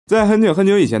在很久很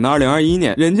久以前的2021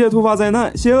年，人界突发灾难，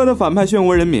邪恶的反派漩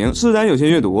涡人名施展有限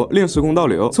阅读，令时空倒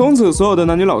流。从此，所有的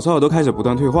男女老少都开始不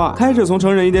断退化，开始从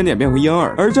成人一点点变回婴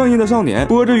儿。而正义的少年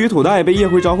波智宇土带被夜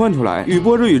辉召唤出来，与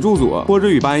波智宇助佐、波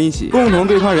智宇班一起共同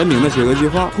对抗人名的邪恶计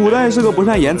划。土带是个不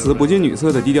善言辞、不近女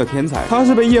色的低调天才，他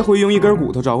是被夜辉用一根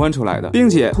骨头召唤出来的，并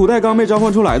且土带刚被召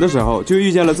唤出来的时候，就遇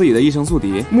见了自己的一生宿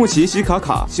敌木崎西卡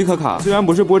卡。西卡卡虽然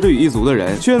不是波智宇一族的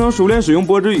人，却能熟练使用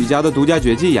波智宇家的独家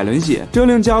绝技眼轮血，这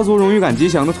令家族荣誉感极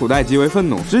强的土带极为愤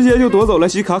怒，直接就夺走了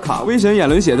西卡卡威神眼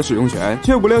轮血的使用权。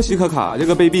却不料西卡卡这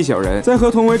个卑鄙小人，在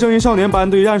和同为正义少年班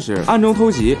对战时，暗中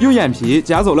偷袭，用眼皮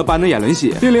夹走了班的眼轮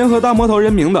血，并联合大魔头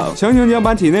人名等强行将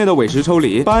班体内的尾石抽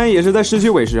离。班也是在失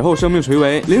去尾石后生命垂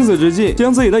危，临死之际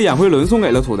将自己的眼灰轮送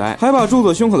给了土带，还把助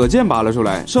佐胸口的剑拔了出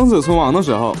来。生死存亡的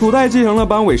时候，土带继承了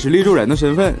班尾石立柱人的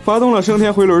身份，发动了升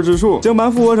天回轮之术，将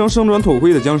班复活成生转土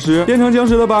灰的僵尸。变成僵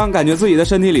尸的班感觉自己的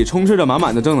身体里充斥着满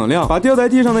满的正能量，把掉在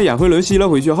地上的眼灰轮吸了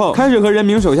回去后，开始和人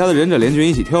名手下的忍者联军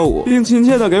一起跳舞，并亲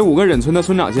切地给5个忍村的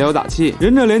村长加油打气。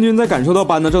忍者联军在感受到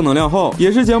班的正能量后，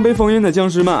也是将被封印的僵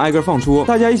尸们挨个放出，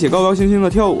大家一起高高兴兴地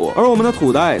跳舞。而我们的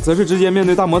土带则是直接面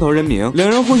对大魔头人名，两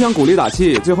人互相鼓励打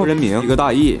气。最后人名一个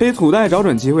大意，被土带找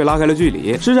准机会拉开了距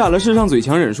离，施展了世上最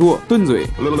强忍术钝嘴，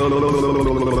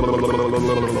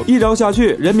一招下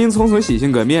去，人民从此洗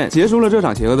心革面，结束了这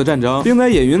场邪恶的战争，并在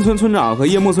野云村村长和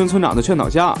夜幕村村长的劝导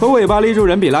下，和尾巴立柱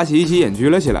人比拉奇一起隐居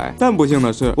了起来。但不幸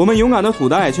的是，我们勇敢的土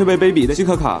带却被卑鄙的西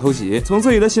卡卡偷袭，从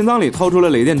自己的心脏里掏出了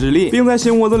雷电之力，并在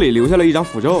心窝子里留下了一张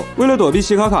符咒。为了躲避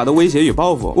西卡卡的威胁与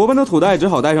报复，我们的土带只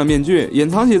好戴上面具，隐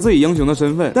藏起自己英雄的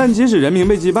身份。但即使人民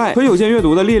被击败，可有限阅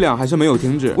读的力量还是没有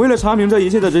停止。为了查明这一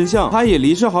切的真相，他以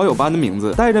离世好友班的名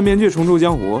字，戴着面具重出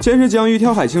江湖，先是将欲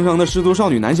跳海轻生的失足少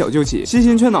女南小救起，悉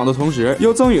心劝导的同时，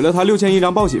又赠予了他6001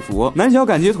张报喜符。南小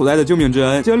感激土带的救命之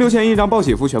恩，将6001张报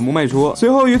喜符全部卖出，随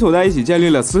后与土带一起建立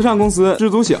了慈善公司知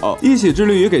足小，一起致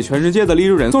力于给全世界的立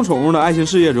柱人送宠物的爱心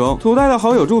事业中。土带的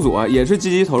好友助佐也是积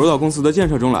极投入到公司的建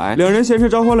设中来，两人先是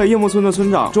召唤了夜幕村的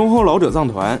村长，忠厚老者藏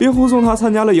团，并护送他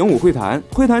参加了影武会谈。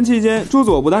会谈期间，助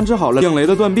佐不但治好了影雷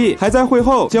的断臂，还在会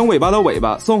后将尾巴的尾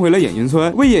巴送回了隐云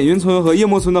村，为隐云村和夜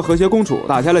幕村的和谐共处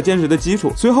打下了坚实的基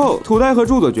础。随后，土带和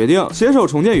助佐决定携手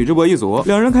重建宇智波一族，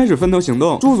两人开始分头行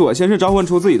动。助佐先是召唤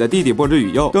出自己的弟弟波智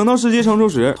宇佑，等到时机成熟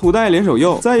时，土带联手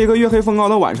佑，在一个月黑风高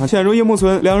的晚上潜入夜幕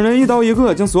村，两人一刀一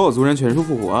个将所有族人全数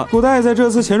复活。土带在这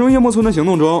次潜入夜幕村的行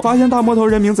动中，发现大魔头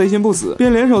人名贼心不死，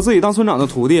便联手自己当村长的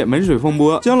徒弟门水风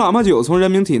波，将喇嘛酒从人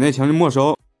名体内强行没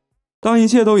收。当一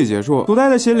切都已结束，土带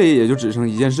的心里也就只剩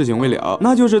一件事情未了，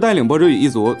那就是带领波智宇一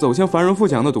族走向繁荣富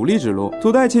强的独立之路。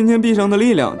土带倾尽毕生的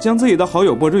力量，将自己的好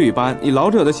友波智宇班以老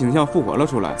者的形象复活了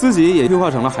出来，自己也退化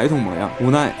成了孩童模样。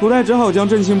无奈，土带只好将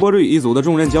振兴波智宇一族的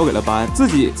重任交给了班，自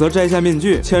己则摘下面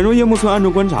具，潜入夜幕村暗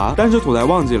中观察。但是土带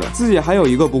忘记了自己还有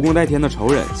一个不共戴天的仇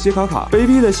人西卡卡。卑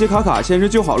鄙的西卡卡先是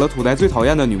救好了土带最讨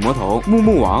厌的女魔头木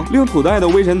木王，令土带的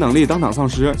威神能力当场丧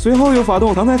失，随后又发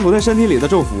动藏在土带身体里的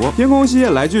咒符，凭空吸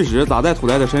引来巨石打在土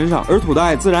带的身上，而土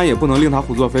带自然也不能令他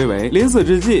胡作非为。临死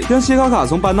之际，将西卡卡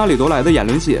从班那里夺来的眼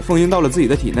轮血封印到了自己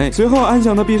的体内，随后安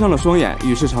详地闭上了双眼，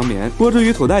与世长眠。波智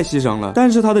宇土带牺牲了，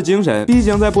但是他的精神必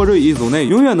将在波智宇一族内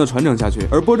永远的传承下去。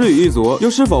而波智宇一族又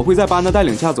是否会在班的带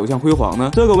领下走向辉煌呢？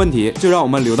这个问题就让我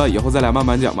们留到以后再来慢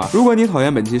慢讲吧。如果你讨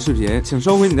厌本期视频，请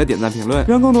收回你的点赞评论，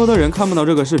让更多的人看不到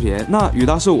这个视频。那雨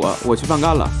大是我去饭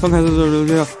干了，饭开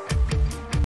这。